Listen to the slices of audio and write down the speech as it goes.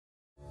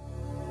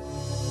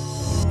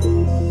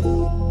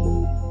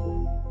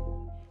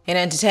In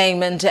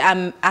entertainment,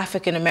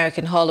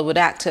 African-American Hollywood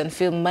actor and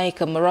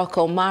filmmaker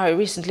Morocco Omari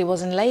recently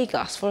was in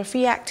Lagos for a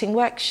free acting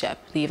workshop.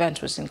 The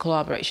event was in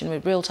collaboration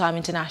with Real Time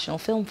International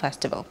Film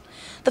Festival.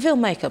 The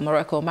filmmaker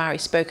Morocco Omari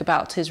spoke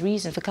about his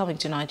reason for coming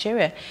to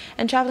Nigeria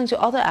and traveling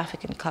to other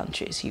African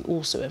countries. He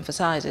also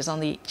emphasizes on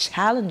the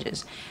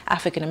challenges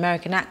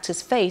African-American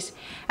actors face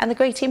and the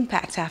great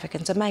impact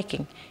Africans are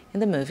making in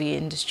the movie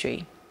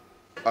industry.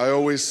 I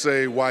always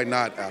say, why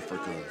not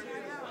Africa?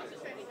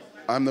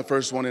 I'm the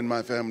first one in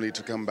my family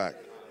to come back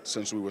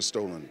since we were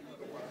stolen.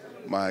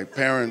 My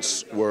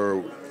parents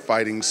were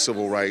fighting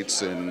civil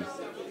rights and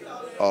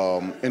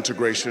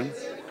integration.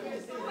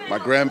 My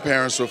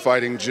grandparents were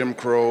fighting Jim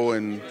Crow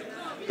and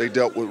they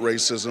dealt with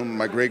racism.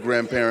 My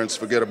great-grandparents,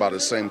 forget about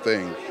it, same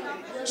thing.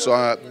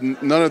 So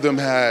none of them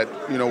had,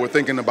 were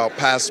thinking about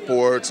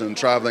passports and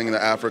traveling to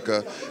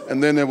Africa.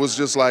 And then it was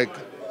just like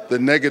the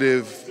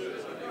negative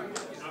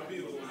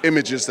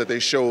images that they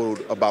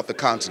showed about the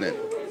continent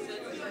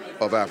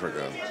of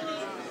Africa.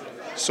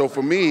 So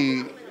for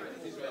me,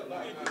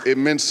 it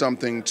meant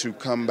something to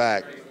come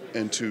back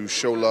and to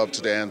show love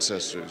to the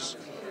ancestors.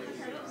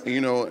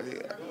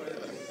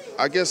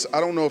 I guess, I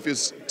don't know if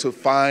it's to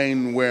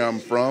find where I'm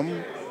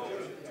from,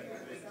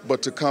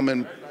 but to come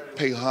and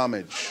pay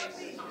homage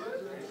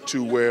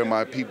to where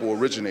my people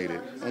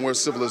originated and where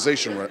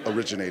civilization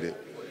originated.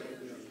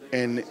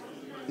 And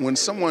when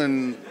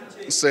someone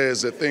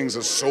says that things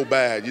are so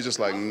bad, you're just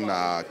like,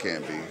 nah, it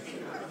can't be.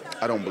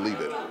 I don't believe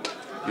it.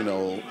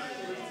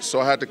 So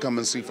I had to come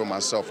and see for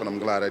myself, and I'm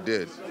glad I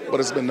did. But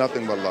it's been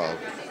nothing but love.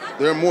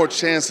 There are more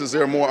chances,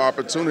 there are more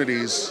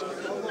opportunities,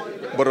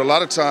 but a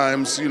lot of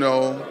times, they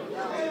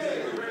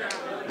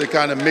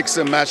kind of mix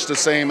and match the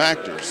same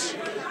actors.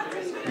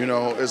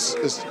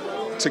 It's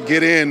to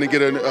get in and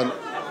get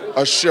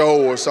a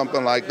show or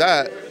something like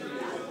that,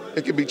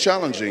 it can be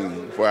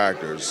challenging for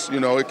actors.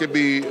 It could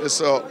be,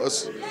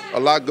 a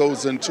lot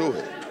goes into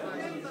it.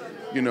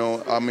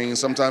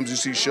 Sometimes you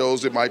see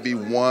shows, it might be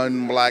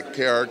one black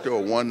character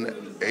or one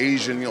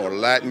Asian or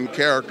Latin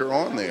character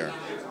on there,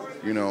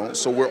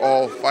 So we're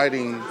all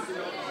fighting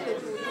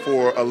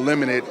for a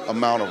limited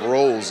amount of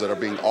roles that are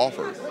being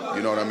offered,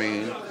 you know what I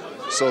mean?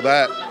 So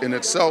that in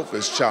itself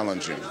is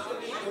challenging.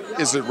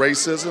 Is it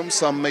racism?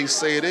 Some may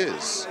say it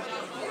is.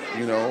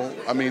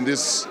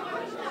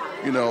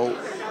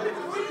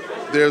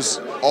 There's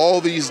all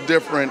these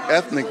different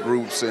ethnic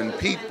groups and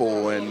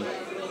people and,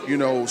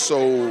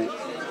 so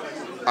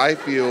I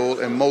feel,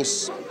 and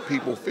most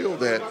people feel,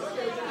 that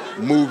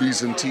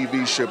movies and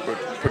TV should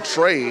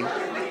portray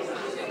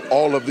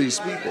all of these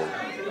people.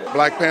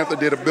 Black Panther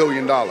did $1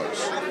 billion.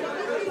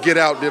 Get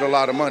Out did a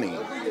lot of money.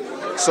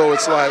 So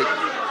it's like,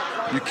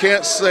 you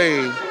can't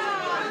say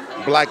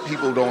black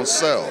people don't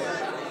sell.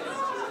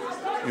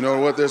 You know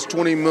what, there's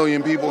 20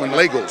 million people in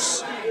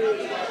Lagos,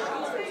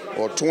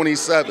 or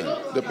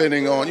 27,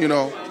 depending on,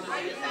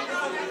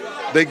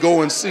 they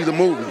go and see the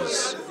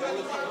movies.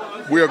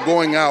 We are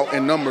going out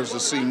in numbers to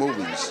see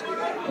movies.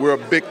 We're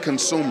big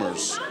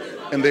consumers,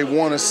 and they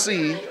want to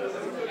see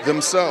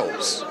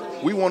themselves.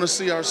 We want to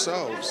see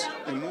ourselves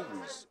in movies.